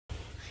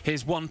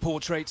Here's one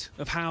portrait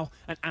of how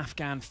an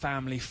Afghan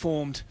family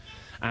formed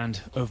and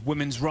of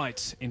women's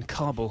rights in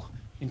Kabul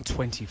in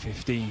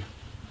 2015.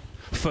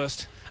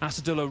 First,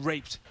 Asadullah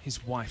raped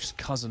his wife's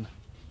cousin.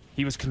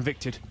 He was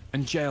convicted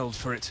and jailed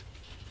for it.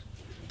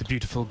 The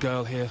beautiful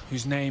girl here,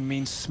 whose name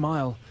means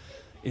smile,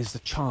 is the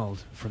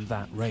child from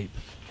that rape.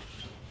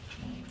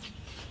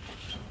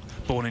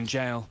 Born in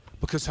jail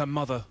because her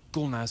mother,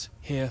 Gulnaz,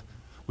 here,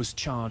 was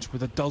charged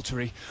with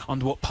adultery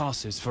under what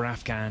passes for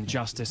Afghan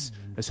justice,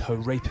 as her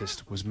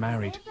rapist was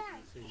married.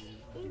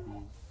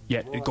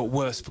 Yet it got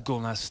worse for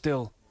Gulnaz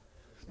still.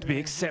 To be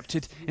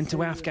accepted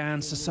into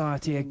Afghan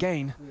society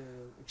again,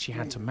 she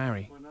had to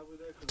marry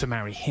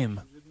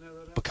him,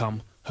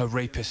 become her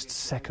rapist's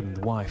second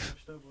wife.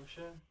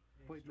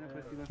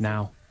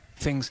 Now,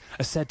 things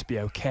are said to be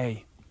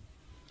okay,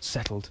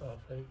 settled.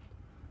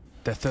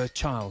 Their third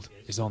child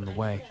is on the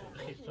way.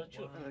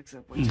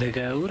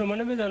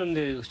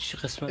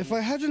 If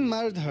I hadn't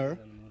married her,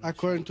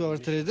 according to our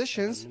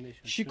traditions,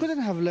 she couldn't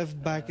have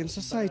lived back in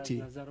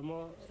society.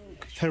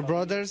 Her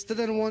brothers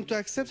didn't want to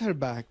accept her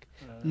back.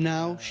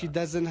 Now she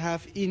doesn't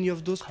have any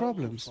of those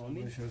problems.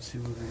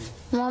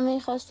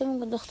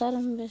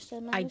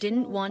 I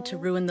didn't want to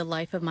ruin the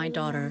life of my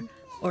daughter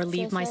or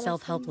leave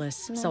myself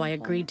helpless, so I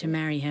agreed to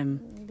marry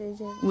him.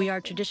 We are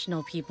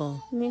traditional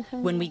people.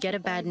 When we get a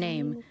bad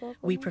name,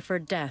 we prefer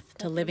death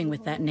to living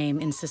with that name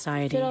in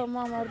society.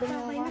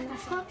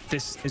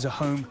 This is a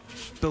home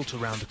built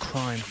around a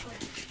crime,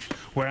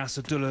 where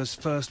Asadullah's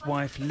first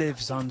wife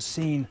lives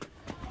unseen,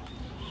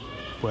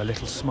 where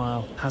Little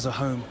Smile has a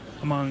home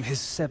among his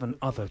 7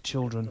 other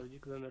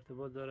children.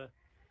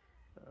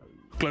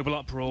 Global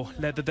uproar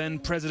led the then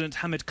President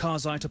Hamid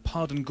Karzai to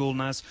pardon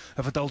Gulnaz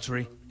of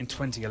adultery in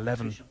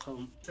 2011.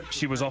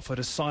 She was offered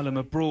asylum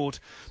abroad,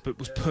 but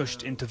was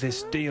pushed into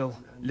this deal,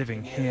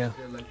 living here.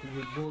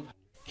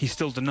 He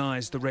still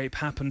denies the rape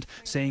happened,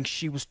 saying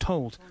she was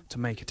told to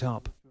make it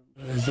up.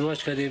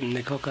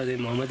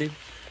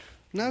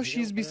 Now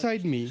she's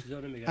beside me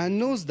and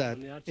knows that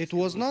it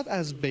was not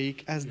as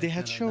big as they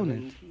had shown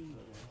it.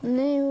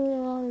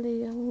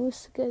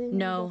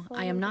 No,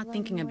 I am not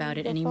thinking about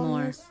it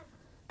anymore.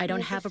 I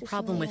don't have a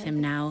problem with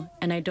him now,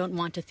 and I don't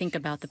want to think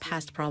about the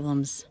past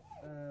problems.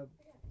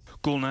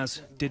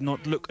 Gulnaz did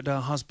not look at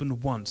her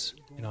husband once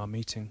in our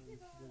meeting.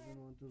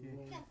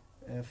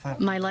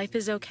 My life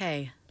is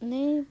okay.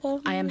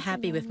 I am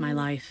happy with my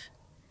life.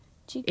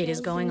 It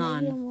is going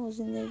on.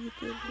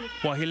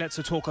 While he lets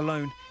her talk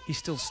alone, he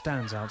still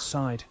stands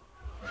outside.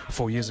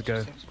 4 years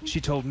ago, she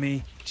told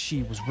me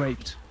she was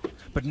raped,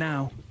 but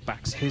now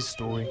backs his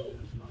story.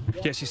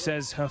 Yet she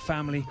says her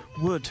family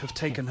would have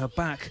taken her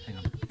back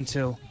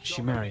until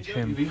she married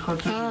him.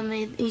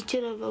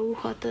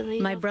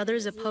 My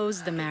brothers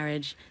opposed the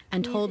marriage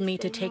and told me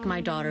to take my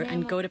daughter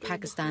and go to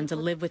Pakistan to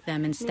live with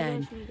them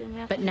instead.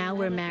 But now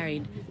we're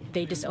married,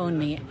 they disown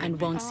me and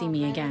won't see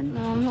me again.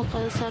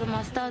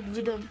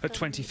 At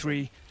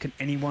 23, can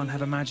anyone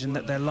have imagined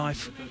that their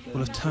life will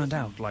have turned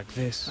out like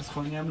this?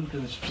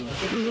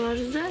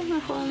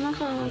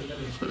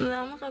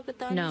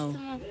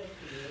 No.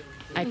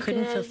 I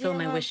couldn't fulfill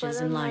my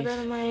wishes in life.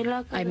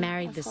 I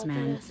married this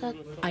man.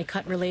 I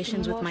cut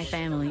relations with my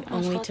family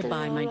only to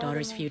buy my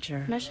daughter's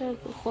future.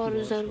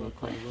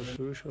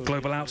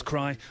 Global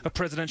outcry, a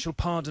presidential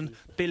pardon,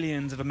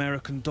 billions of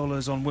American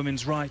dollars on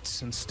women's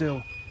rights, and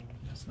still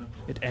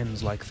it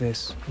ends like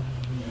this.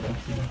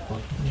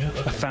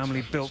 A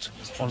family built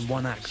on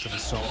one act of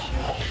assault.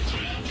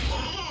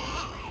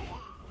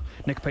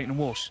 Nick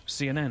Payton-Walsh,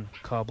 CNN,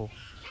 Kabul.